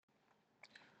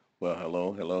Well,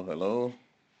 hello, hello, hello.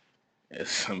 As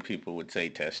some people would say,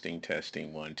 testing,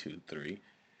 testing, one, two, three.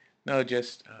 No,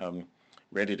 just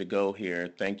ready to go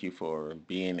here. Thank you for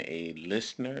being a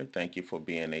listener. Thank you for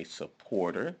being a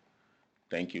supporter.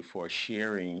 Thank you for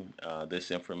sharing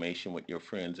this information with your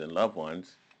friends and loved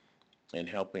ones and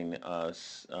helping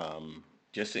us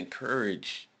just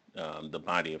encourage the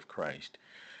body of Christ.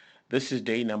 This is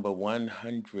day number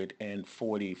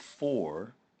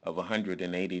 144 of a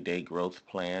 180-day growth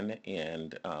plan,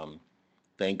 and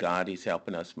thank God he's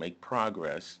helping us make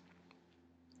progress.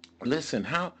 Listen,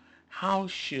 how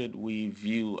should we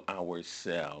view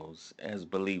ourselves as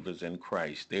believers in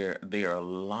Christ? There are a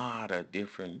lot of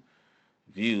different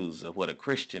views of what a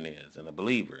Christian is and a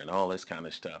believer and all this kind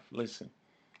of stuff. Listen,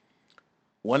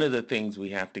 one of the things we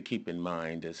have to keep in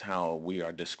mind is how we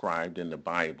are described in the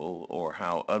Bible or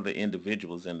how other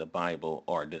individuals in the Bible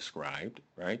are described,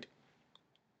 right?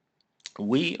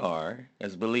 We are,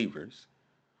 as believers,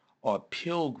 are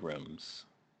pilgrims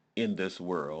in this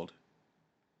world.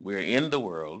 We're in the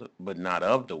world, but not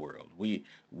of the world. We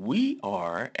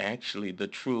are actually the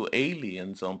true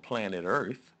aliens on planet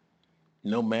Earth,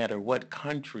 no matter what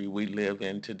country we live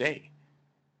in today,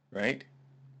 right?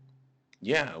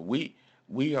 Yeah, we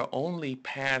are only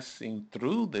passing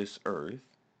through this earth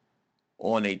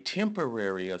on a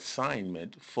temporary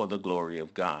assignment for the glory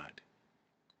of God.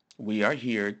 We are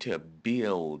here to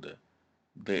build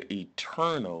the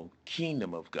eternal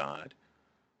kingdom of God,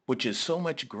 which is so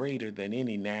much greater than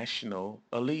any national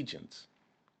allegiance.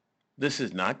 This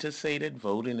is not to say that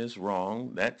voting is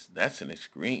wrong. That's an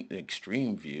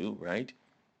extreme view, right?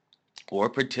 Or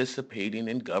participating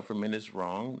in government is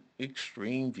wrong.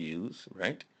 Extreme views,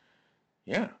 right?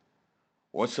 Yeah.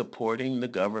 Or supporting the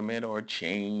government or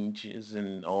changes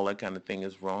and all that kind of thing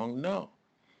is wrong. No.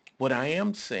 What I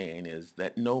am saying is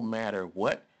that no matter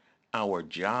what our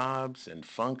jobs and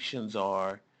functions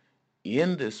are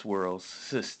in this world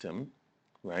system,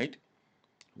 right?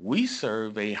 We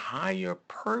serve a higher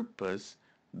purpose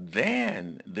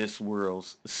than this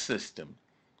world's system.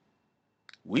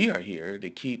 We are here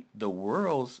to keep the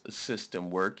world's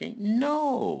system working.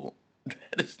 No,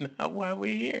 that is not why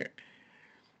we're here.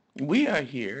 We are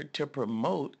here to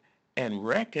promote and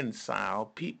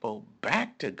reconcile people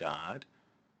back to God,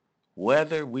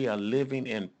 whether we are living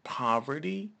in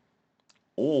poverty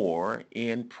or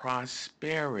in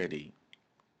prosperity.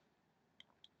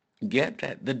 Get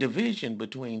that? The division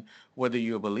between whether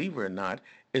you're a believer or not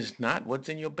is not what's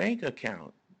in your bank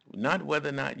account, not whether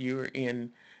or not you're in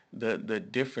the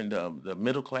different the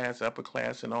middle class, upper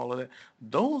class, and all of that.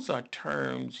 Those are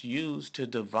terms used to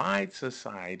divide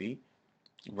society,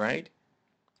 right,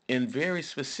 in very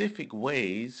specific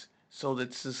ways so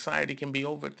that society can be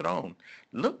overthrown.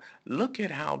 Look at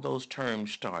how those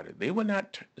terms started. They were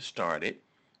not started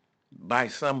by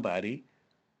somebody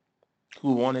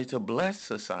who wanted to bless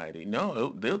society.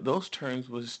 No, those terms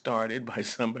were started by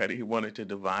somebody who wanted to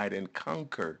divide and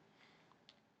conquer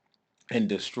and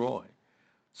destroy.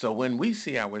 So when we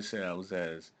see ourselves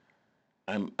as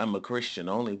I'm a Christian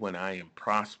only when I am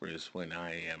prosperous, when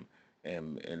I am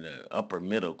in the upper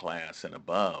middle class and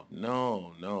above.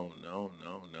 No, no, no,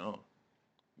 no, no,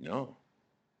 no.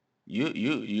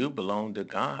 You belong to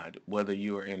God, whether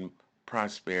you are in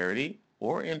prosperity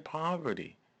or in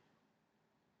poverty,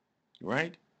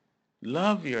 right?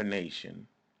 Love your nation.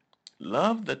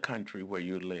 Love the country where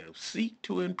you live. Seek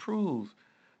to improve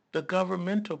the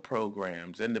governmental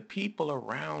programs and the people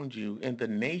around you in the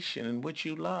nation in which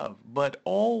you love. But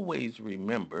always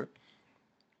remember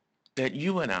that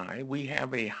you and we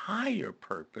have a higher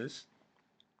purpose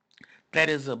that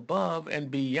is above and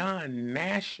beyond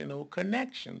national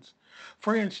connections.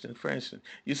 For instance,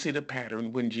 you see the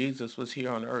pattern when Jesus was here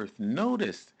on earth.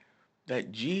 Notice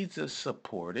that Jesus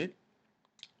supported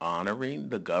honoring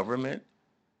the government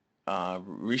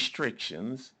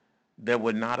restrictions that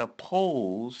were not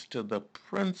opposed to the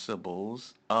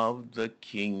principles of the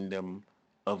kingdom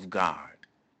of God.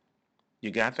 You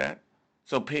got that?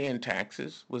 So paying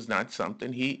taxes was not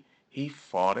something he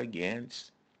fought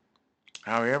against.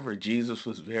 However, Jesus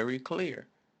was very clear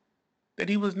that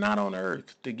he was not on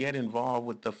earth to get involved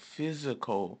with the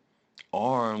physical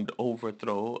armed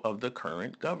overthrow of the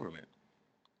current government.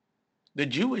 The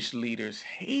Jewish leaders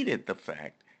hated the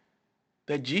fact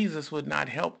that Jesus would not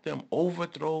help them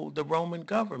overthrow the Roman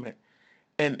government.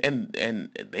 And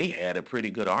they had a pretty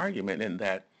good argument in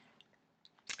that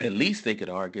at least they could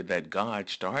argue that God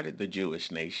started the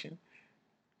Jewish nation.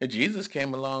 And Jesus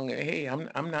came along and hey,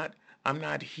 I'm not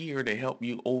here to help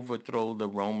you overthrow the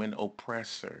Roman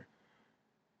oppressor.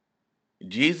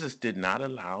 Jesus did not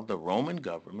allow the Roman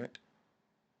government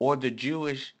or the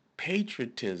Jewish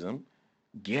patriotism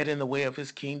get in the way of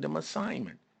his kingdom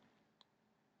assignment.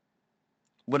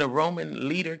 When a Roman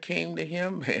leader came to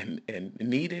him and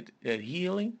needed a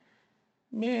healing,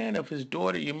 man, of his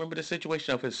daughter, you remember the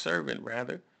situation of his servant,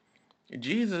 rather.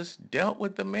 Jesus dealt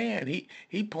with the man.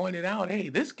 He pointed out, hey,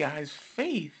 this guy's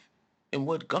faith in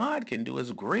what God can do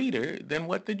is greater than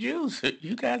what the Jews,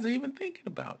 you guys are even thinking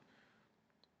about.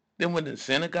 Then when the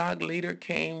synagogue leader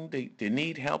came to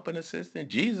need help and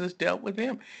assistance, Jesus dealt with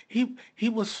him. He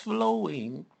was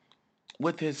flowing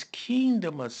with his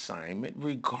kingdom assignment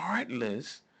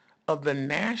regardless of the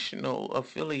national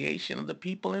affiliation of the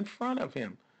people in front of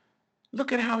him.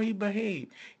 Look at how he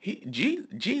behaved.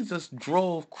 Jesus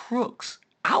drove crooks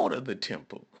out of the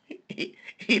temple. He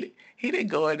didn't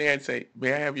go in there and say,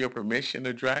 may I have your permission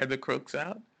to drive the crooks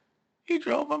out? He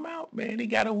drove them out, man. He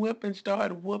got a whip and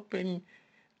started whooping.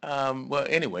 Well,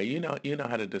 anyway, you know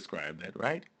how to describe that,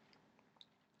 right?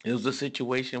 It was a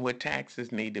situation where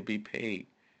taxes need to be paid.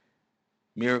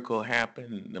 Miracle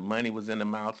happened. The money was in the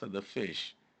mouth of the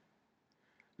fish.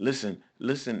 Listen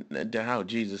to how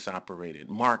Jesus operated.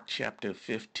 Mark chapter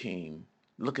 15.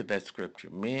 Look at that scripture.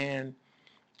 Man,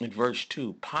 in verse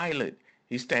 2,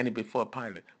 he's standing before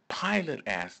Pilate. Pilate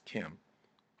asked him,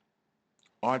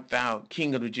 art thou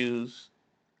king of the Jews?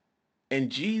 And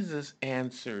Jesus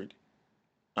answered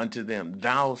unto them,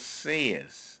 thou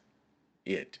sayest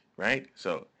it, right?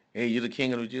 So, hey, you the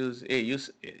king of the Jews? Hey,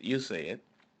 you say it.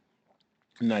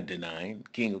 Not denying,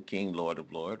 King of Kings, Lord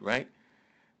of Lords, right?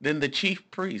 Then the chief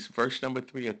priest, verse number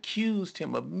 3, accused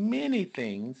him of many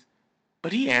things,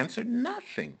 but he answered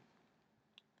nothing.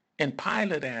 And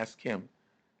Pilate asked him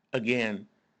again,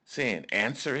 saying,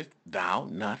 answerest thou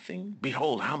nothing?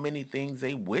 Behold, how many things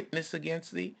they witness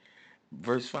against thee.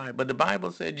 Verse 5, but the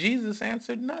Bible said Jesus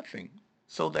answered nothing,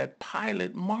 so that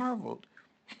Pilate marveled.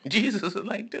 Jesus was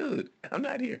like, dude, I'm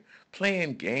not here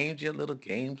playing games, your little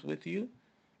games with you.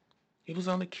 He was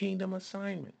on a kingdom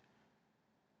assignment.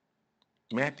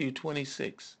 Matthew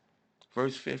 26,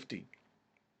 verse 50.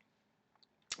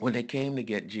 When they came to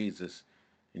get Jesus,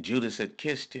 and Judas had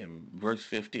kissed him, verse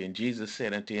 50, and Jesus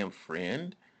said unto him,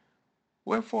 friend,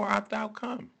 wherefore art thou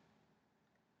come?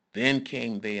 Then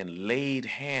came they and laid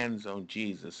hands on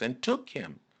Jesus and took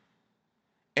him.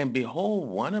 And behold,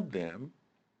 one of them,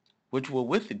 which were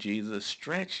with Jesus,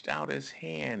 stretched out his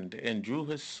hand and drew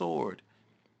his sword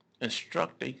and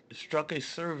struck a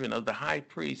servant of the high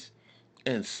priest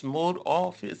and smote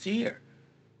off his ear.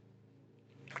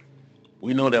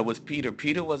 We know that was Peter.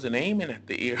 Peter wasn't aiming at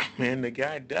the ear, man. The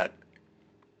guy ducked.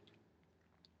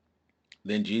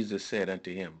 Then Jesus said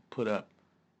unto him, put up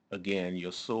again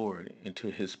your sword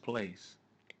into his place.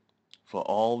 For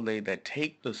all they that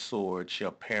take the sword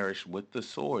shall perish with the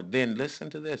sword. Then listen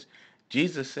to this.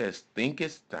 Jesus says,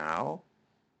 thinkest thou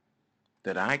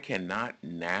that I cannot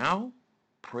now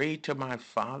pray to my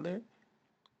Father,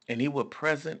 and he will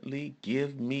presently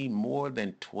give me more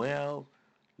than 12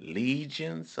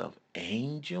 legions of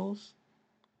angels?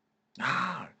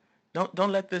 Ah,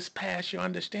 don't let this pass your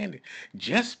understanding.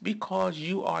 Just because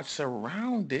you are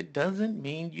surrounded doesn't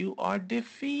mean you are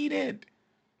defeated.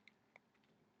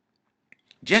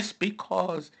 Just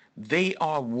because they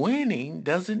are winning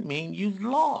doesn't mean you've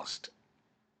lost.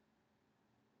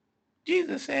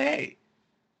 Jesus said, hey,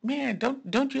 man,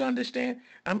 don't you understand?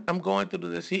 I'm going through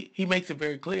this. He makes it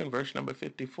very clear in verse number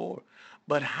 54.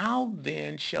 But how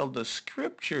then shall the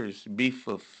scriptures be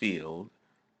fulfilled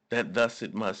that thus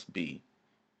it must be?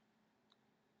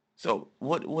 So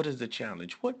what is the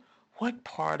challenge? What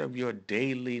part of your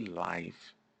daily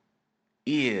life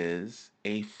is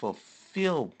a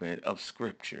fulfillment of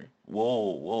scripture?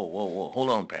 Whoa, whoa, whoa, whoa. Hold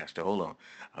on, Pastor. Hold on.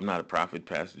 I'm not a prophet,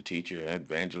 pastor, teacher,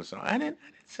 evangelist. I didn't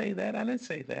say that. I didn't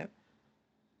say that.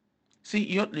 See,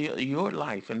 your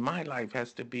life and my life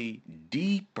has to be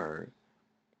deeper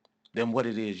than what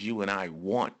it is you and I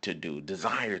want to do,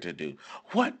 desire to do.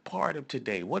 What part of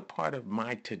today, what part of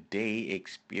my today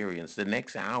experience, the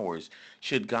next hours,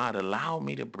 should God allow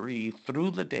me to breathe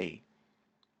through the day?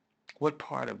 What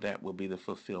part of that will be the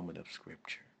fulfillment of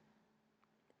Scripture?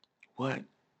 What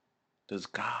does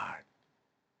God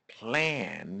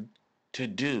plan to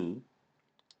do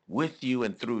with you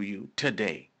and through you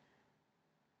today?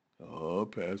 Oh,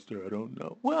 Pastor, I don't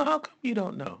know. Well, how come you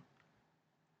don't know?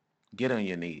 Get on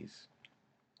your knees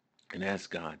and ask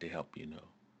God to help you know.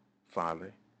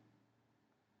 Father,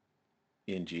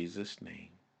 in Jesus'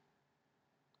 name,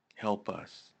 help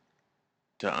us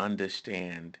to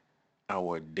understand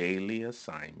our daily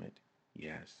assignment.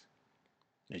 Yes.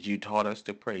 As you taught us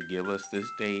to pray, give us this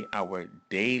day our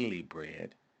daily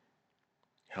bread.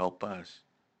 Help us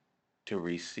to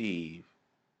receive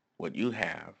what you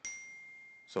have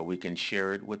so we can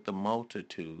share it with the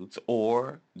multitudes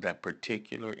or that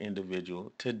particular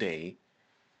individual today.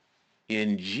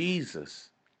 In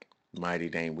Jesus' mighty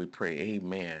name we pray.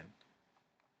 Amen.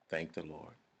 Thank the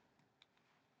Lord.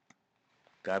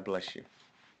 God bless you.